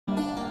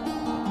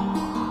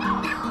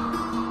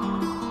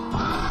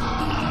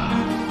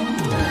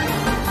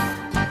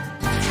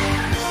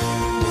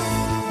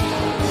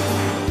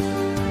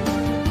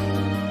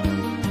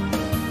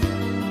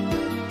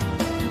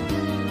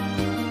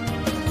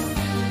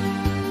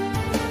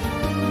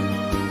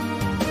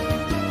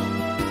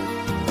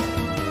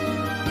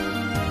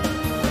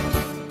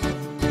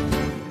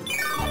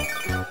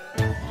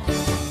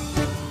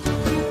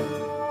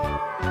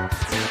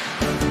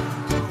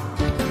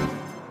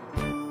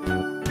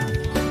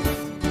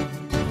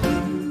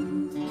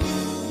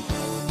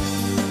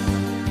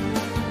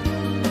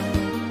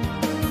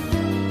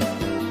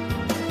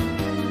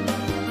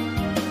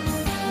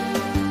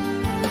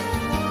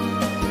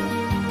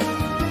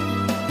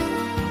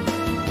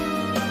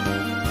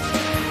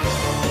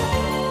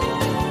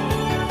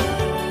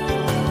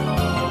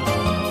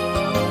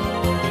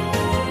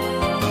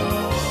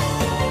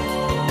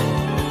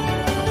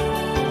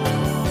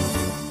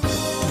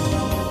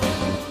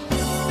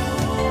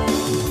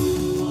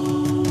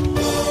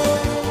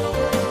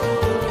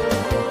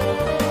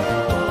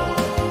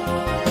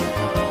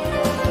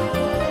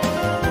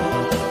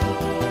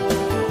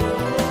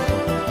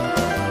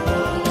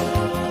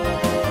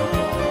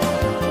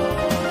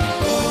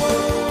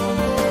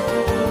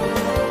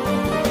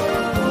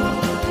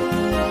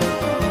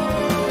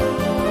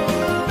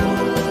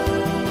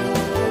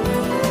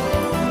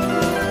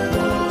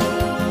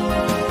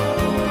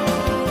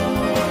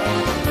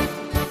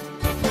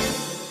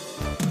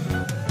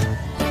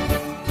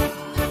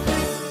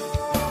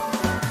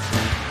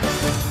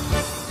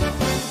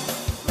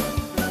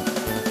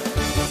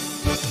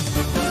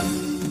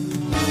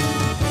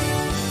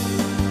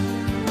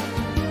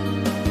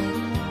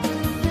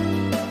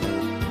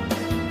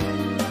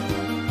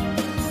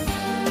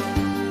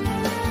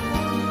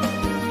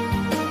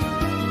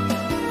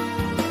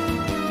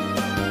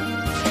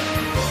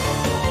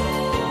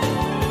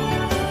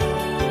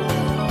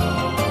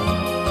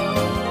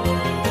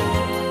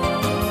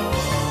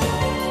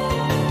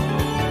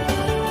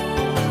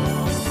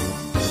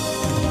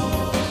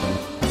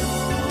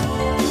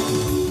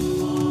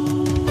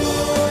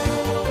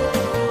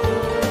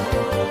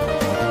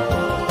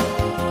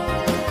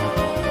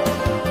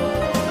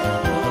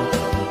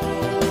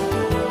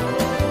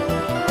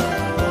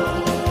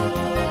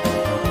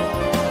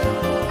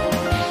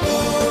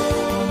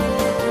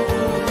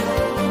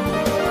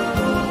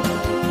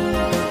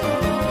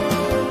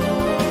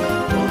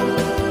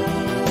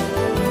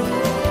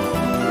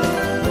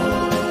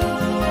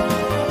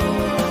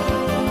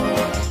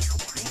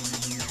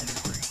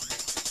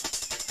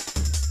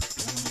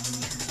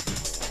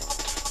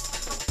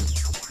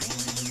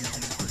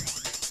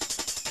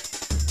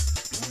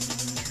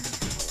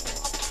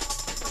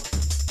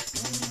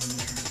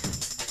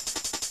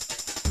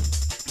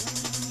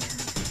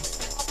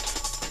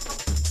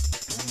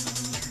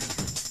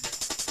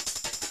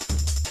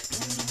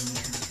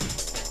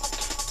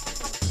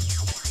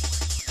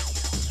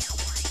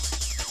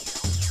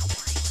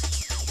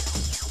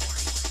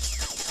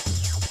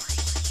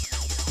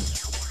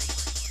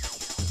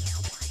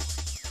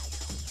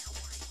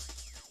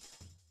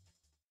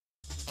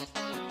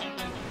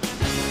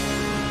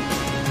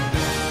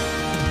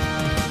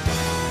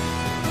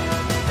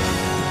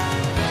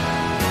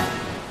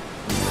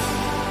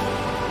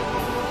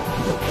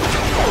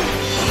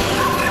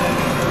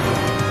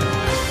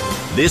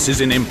This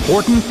is an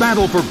important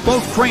battle for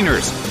both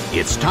trainers.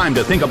 It's time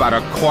to think about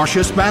a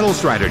cautious battle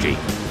strategy.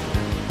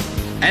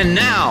 And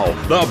now,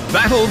 the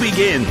battle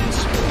begins.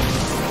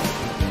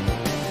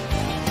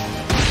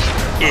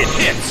 It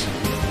hits.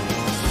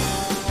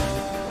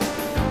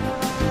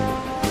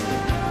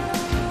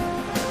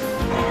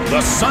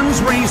 The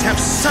sun's rays have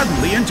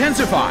suddenly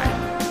intensified.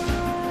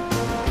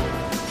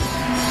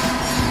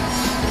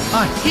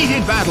 A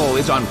heated battle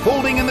is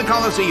unfolding in the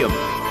Colosseum.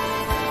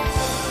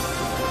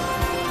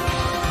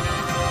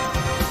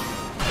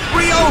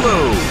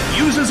 Riolu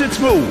uses its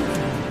move.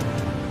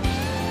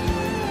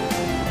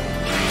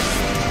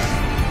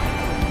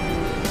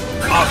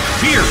 A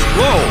fierce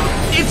blow.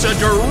 It's a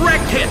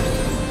direct hit.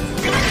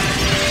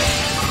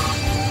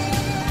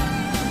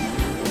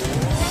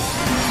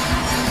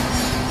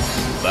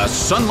 The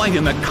sunlight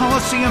in the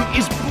Colosseum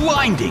is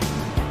blinding.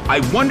 I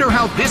wonder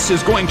how this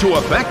is going to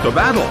affect the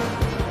battle.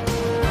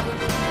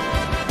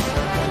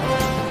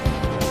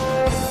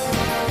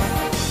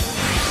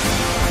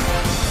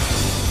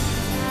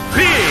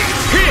 Big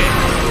hit!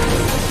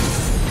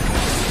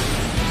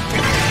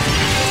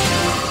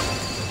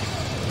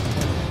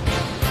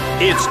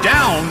 It's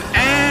down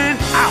and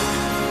out.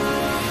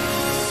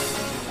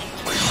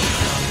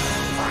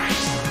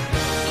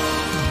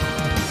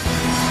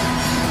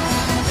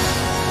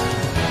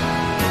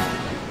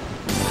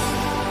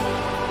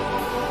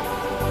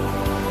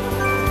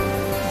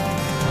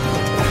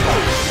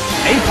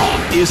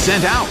 Aipom is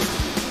sent out.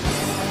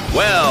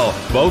 Well,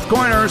 both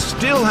corners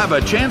still have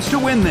a chance to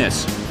win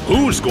this.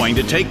 Who's going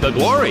to take the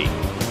glory?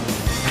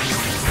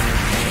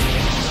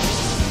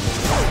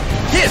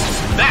 Hit!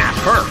 That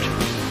hurt!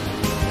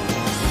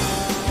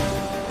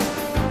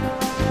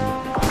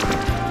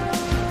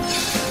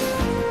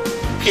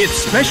 Its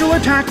special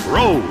attack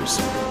rose.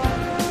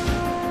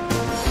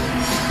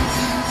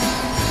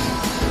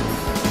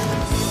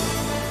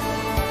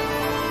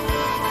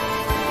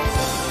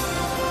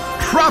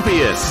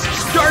 Tropius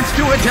starts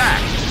to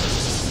attack.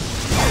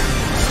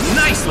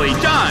 Nicely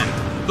done!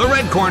 The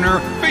red corner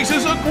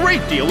faces a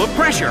great deal of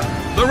pressure.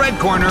 The red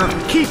corner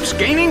keeps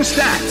gaining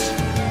stats.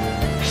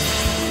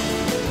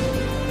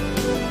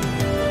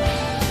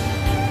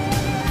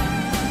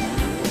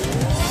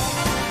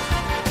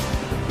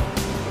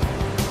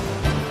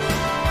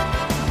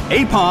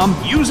 Aipom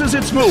uses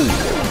its move.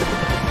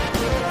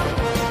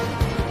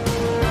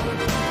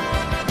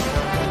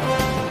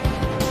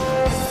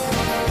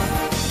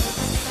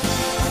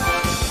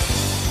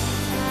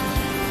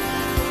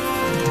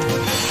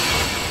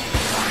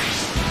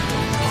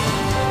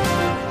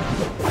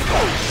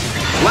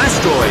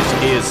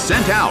 Blastoise is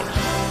sent out.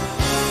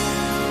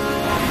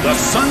 The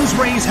sun's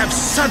rays have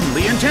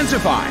suddenly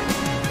intensified.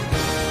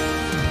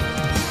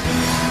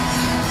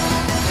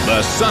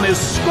 The sun is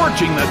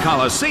scorching the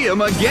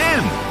Colosseum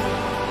again.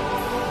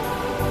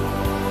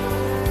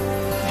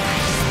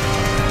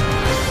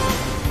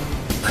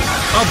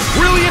 A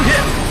brilliant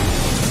hit.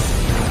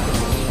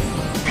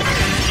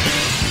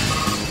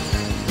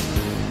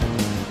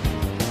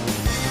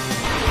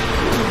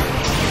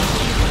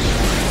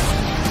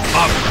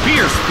 A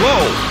fierce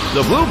blow.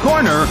 The blue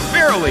corner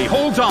barely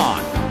holds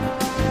on.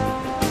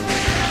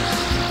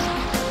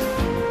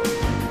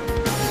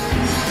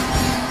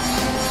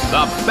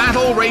 The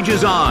battle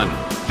rages on.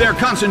 Their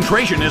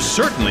concentration is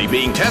certainly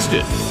being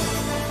tested.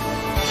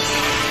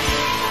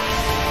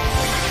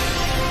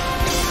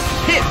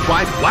 Hit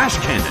by Flash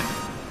Cannon.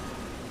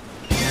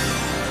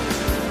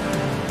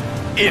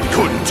 It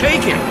couldn't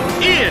take it.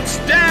 It's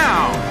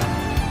down.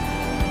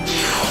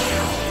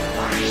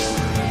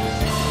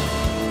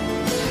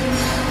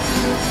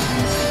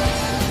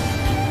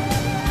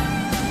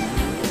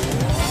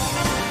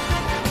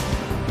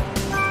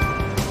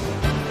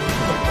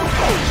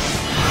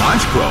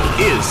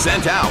 Honchkrow is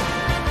sent out.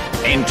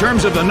 In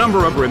terms of the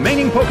number of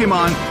remaining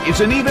Pokémon, it's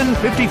an even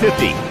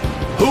 50-50.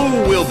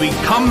 Who will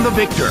become the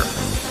victor?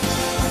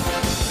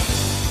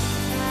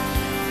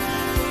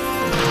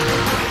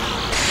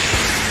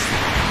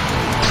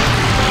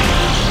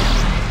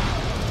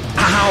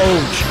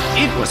 Ouch!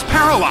 It was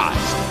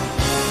paralyzed.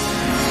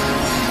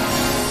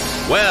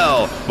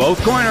 Well,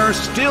 both corners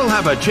still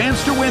have a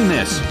chance to win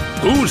this.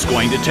 Who's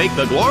going to take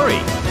the glory?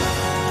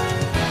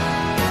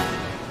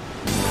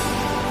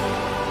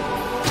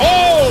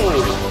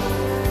 Oh!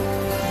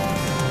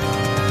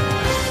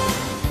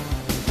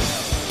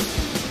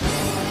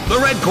 The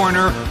red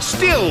corner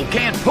still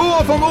can't pull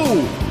off a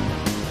move.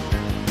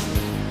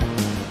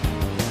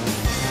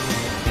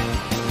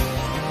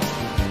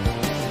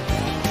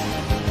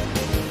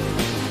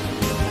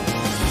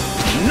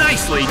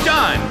 Nicely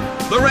done!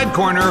 The red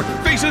corner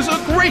faces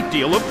a great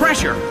deal of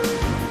pressure.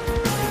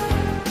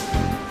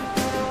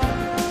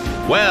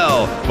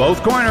 Well,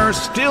 both corners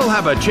still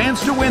have a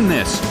chance to win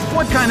this.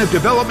 What kind of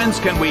developments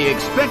can we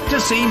expect to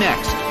see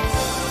next?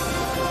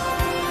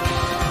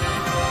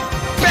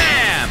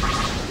 Bam!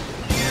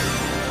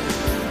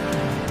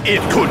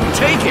 It couldn't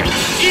take it.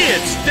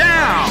 It's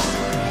down!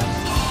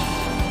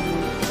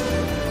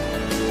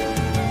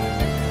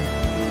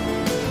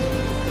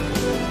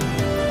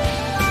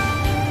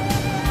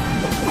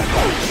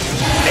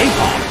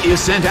 Aipom is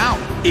sent out.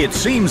 It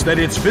seems that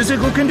its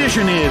physical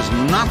condition is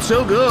not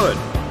so good.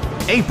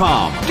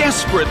 Aipom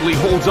desperately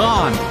holds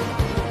on.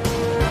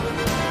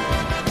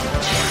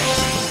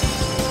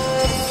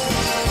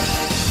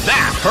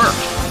 That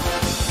hurt.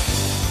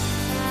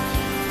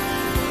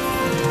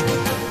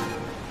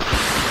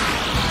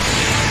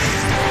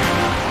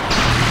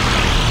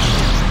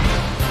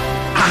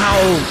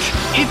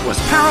 Ouch! It was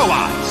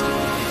paralyzed.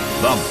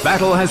 The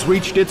battle has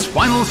reached its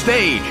final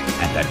stage,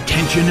 and the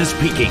tension is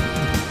peaking.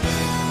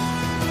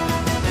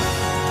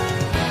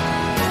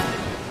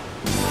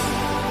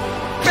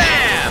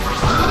 Bam!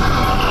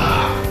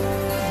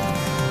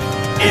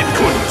 It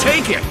couldn't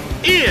take it.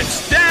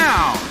 It's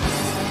down.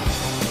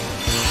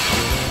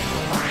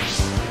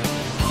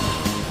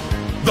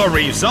 The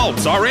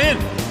results are in.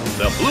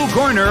 The blue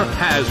corner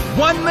has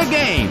won the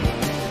game.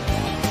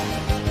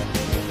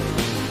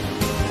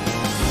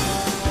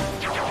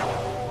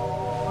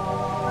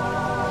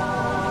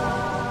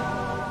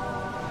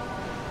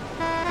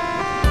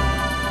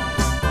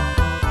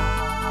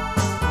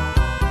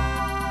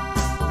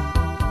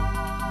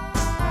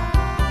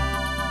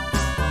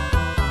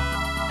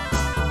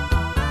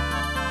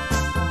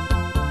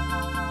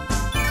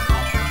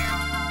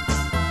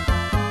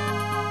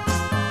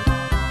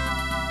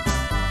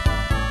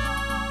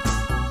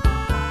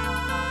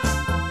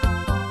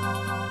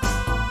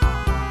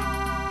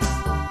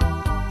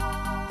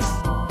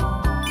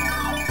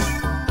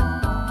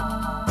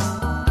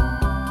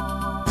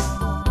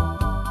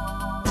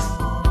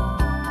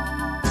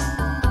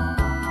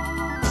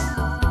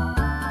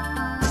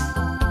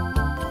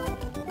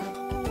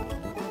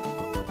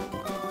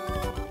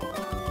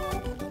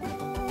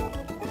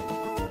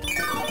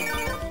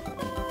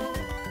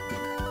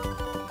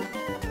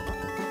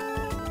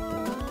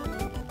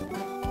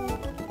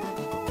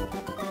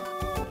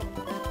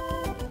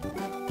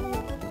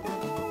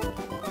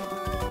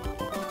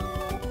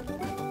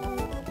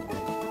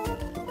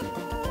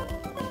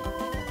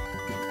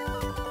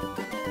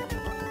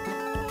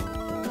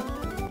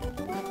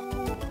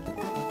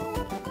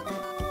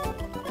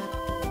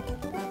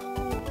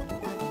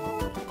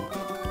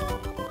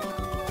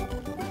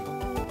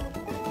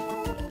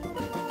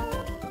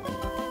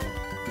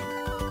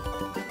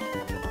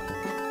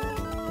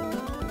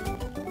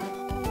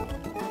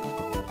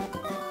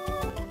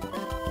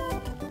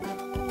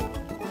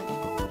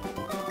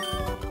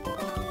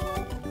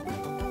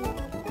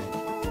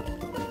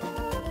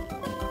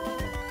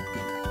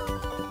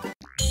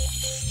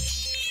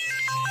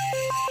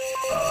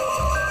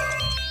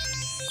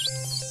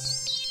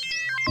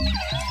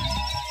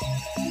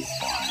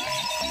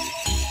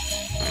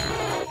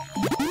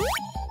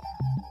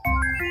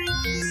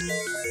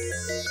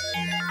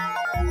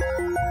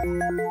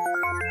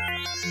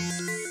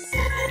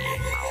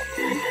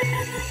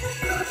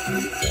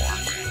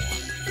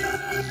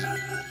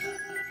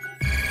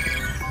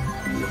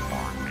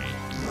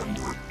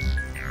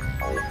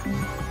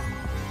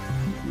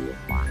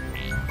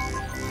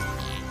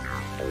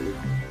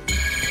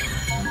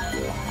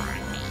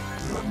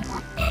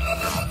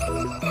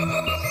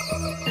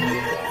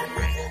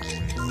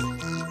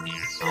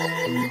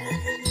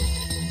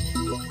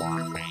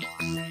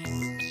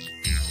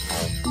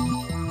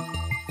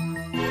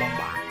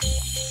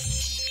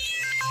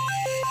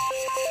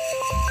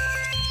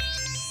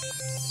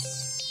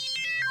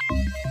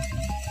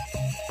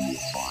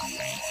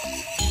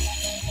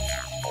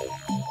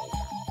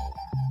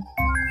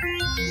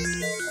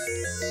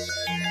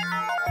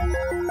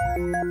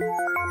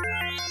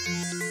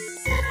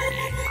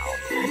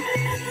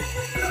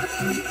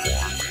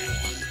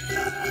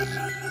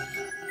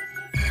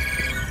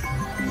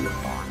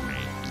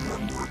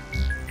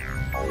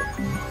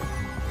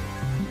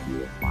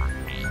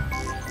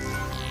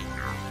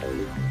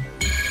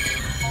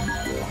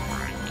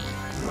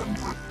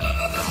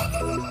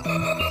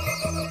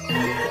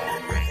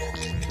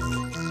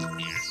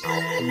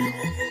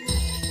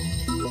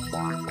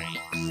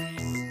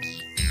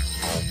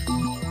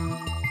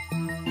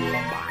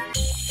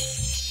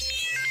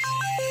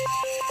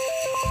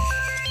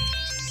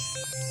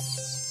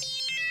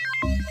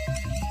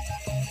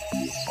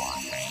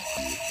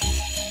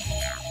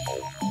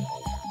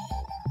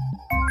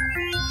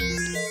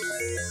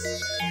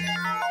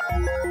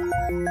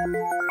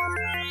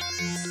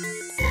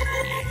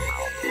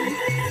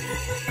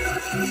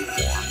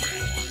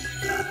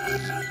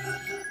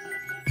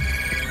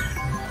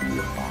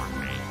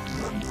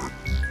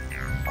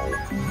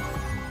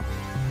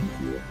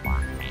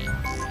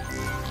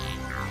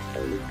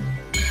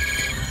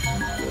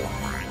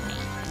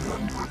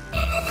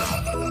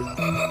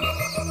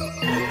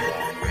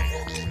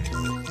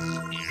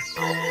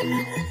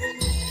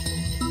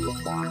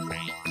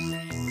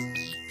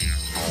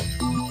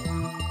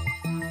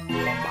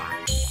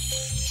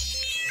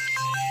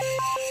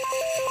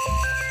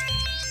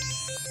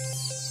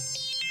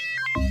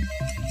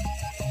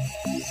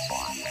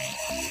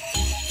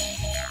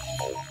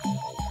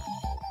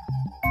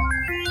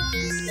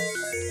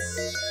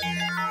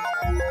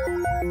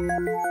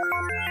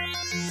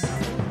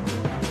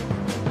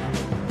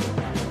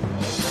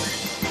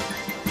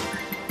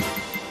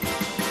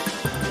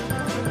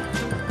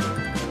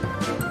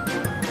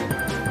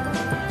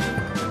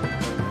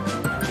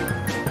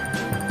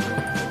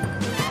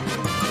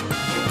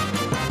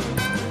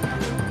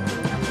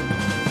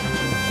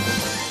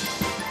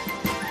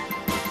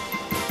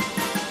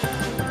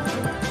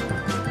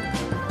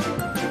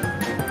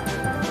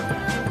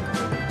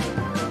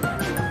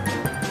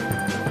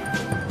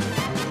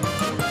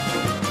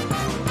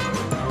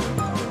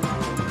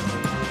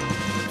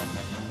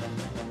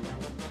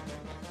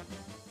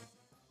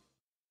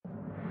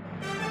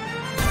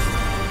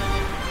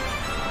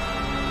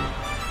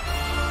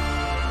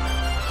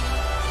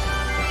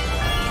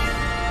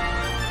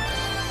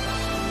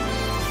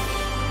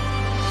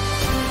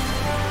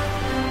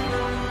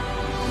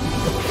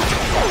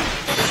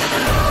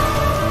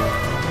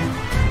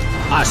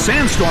 A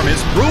sandstorm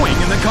is brewing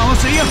in the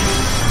Colosseum.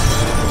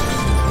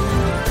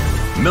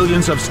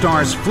 Millions of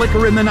stars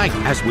flicker in the night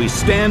as we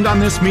stand on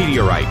this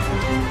meteorite.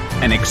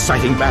 An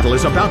exciting battle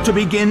is about to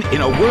begin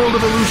in a world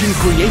of illusion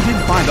created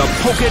by the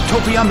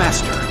Poketopia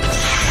Master.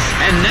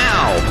 And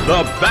now,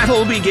 the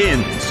battle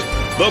begins.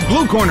 The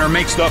blue corner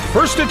makes the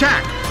first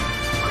attack.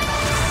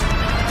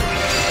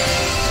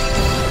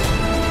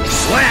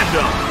 Slammed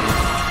him.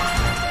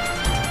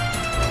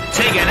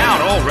 Taken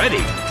out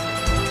already.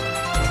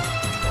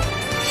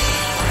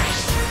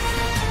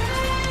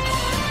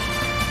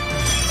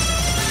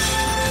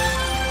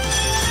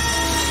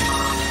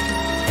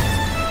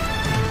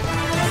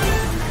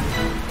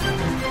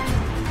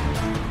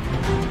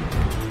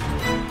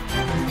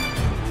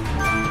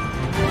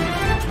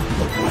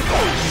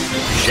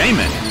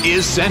 Shaymin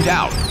is sent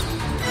out.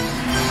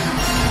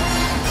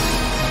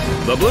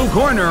 The blue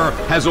corner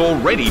has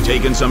already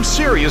taken some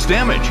serious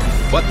damage,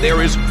 but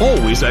there is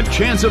always a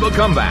chance of a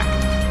comeback.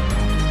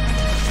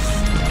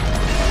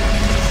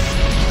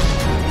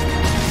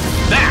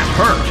 That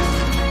hurt.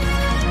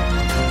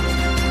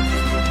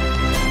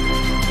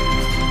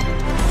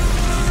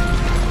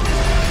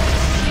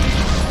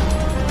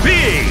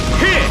 Big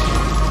hit.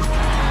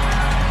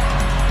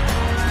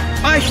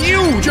 A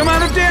huge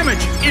amount of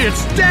damage.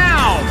 It's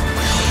down.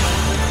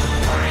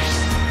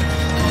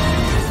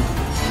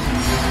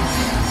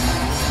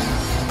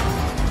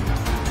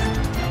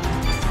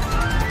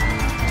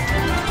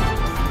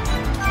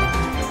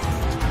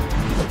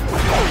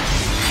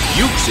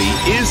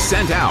 Uxie is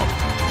sent out.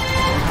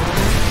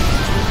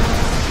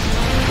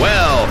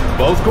 Well,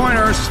 both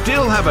corners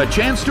still have a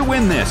chance to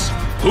win this.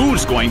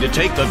 Who's going to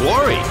take the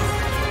glory?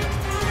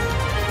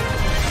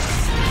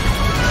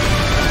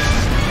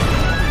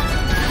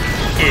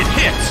 It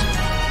hits.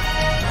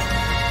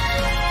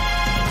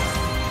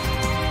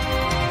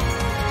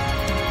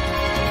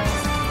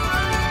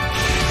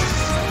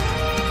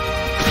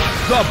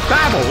 The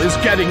battle is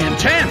getting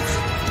intense.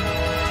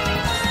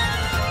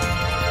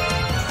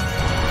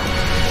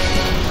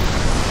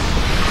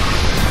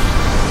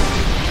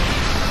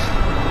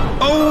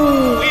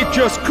 Oh, it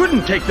just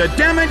couldn't take the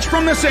damage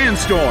from the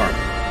sandstorm.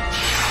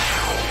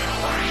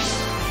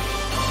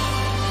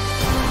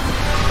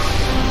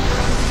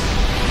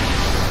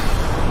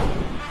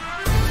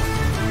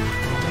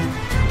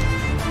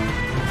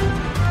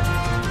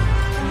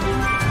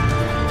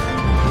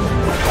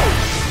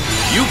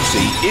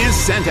 Uxie is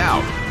sent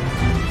out.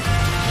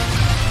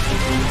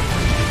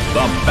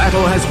 The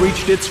battle has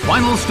reached its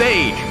final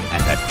stage,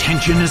 and the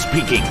tension is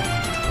peaking.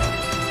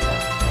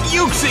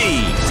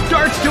 Uxie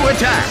starts to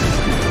attack.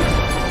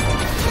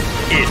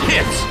 It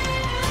hits.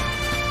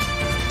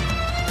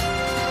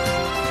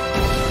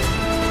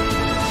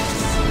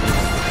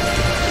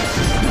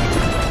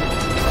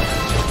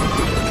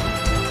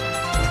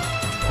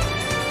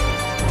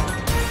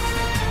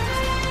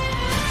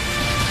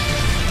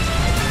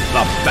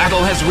 The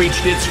battle has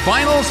reached its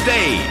final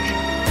stage.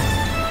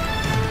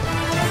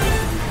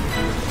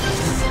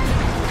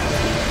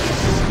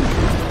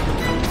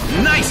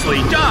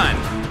 Nicely done!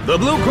 The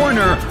blue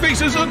corner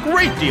faces a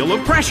great deal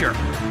of pressure.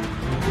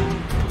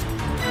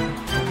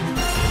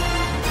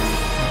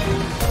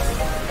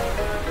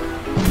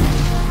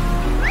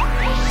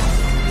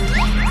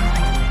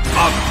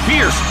 A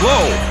fierce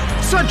blow!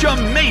 Such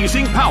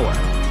amazing power!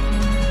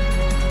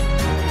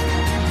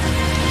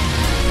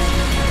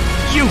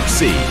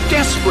 Uxie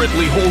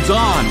desperately holds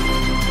on.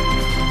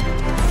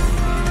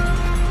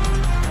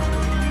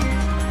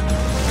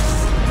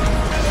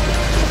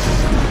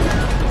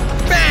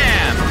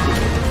 Bam!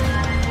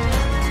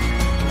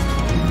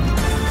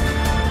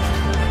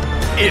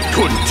 It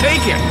couldn't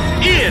take it.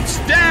 It's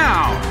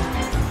down.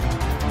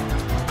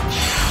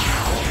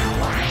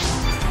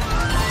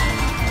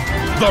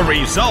 The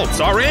results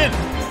are in.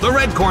 The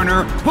red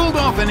corner pulled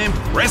off an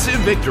impressive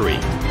victory.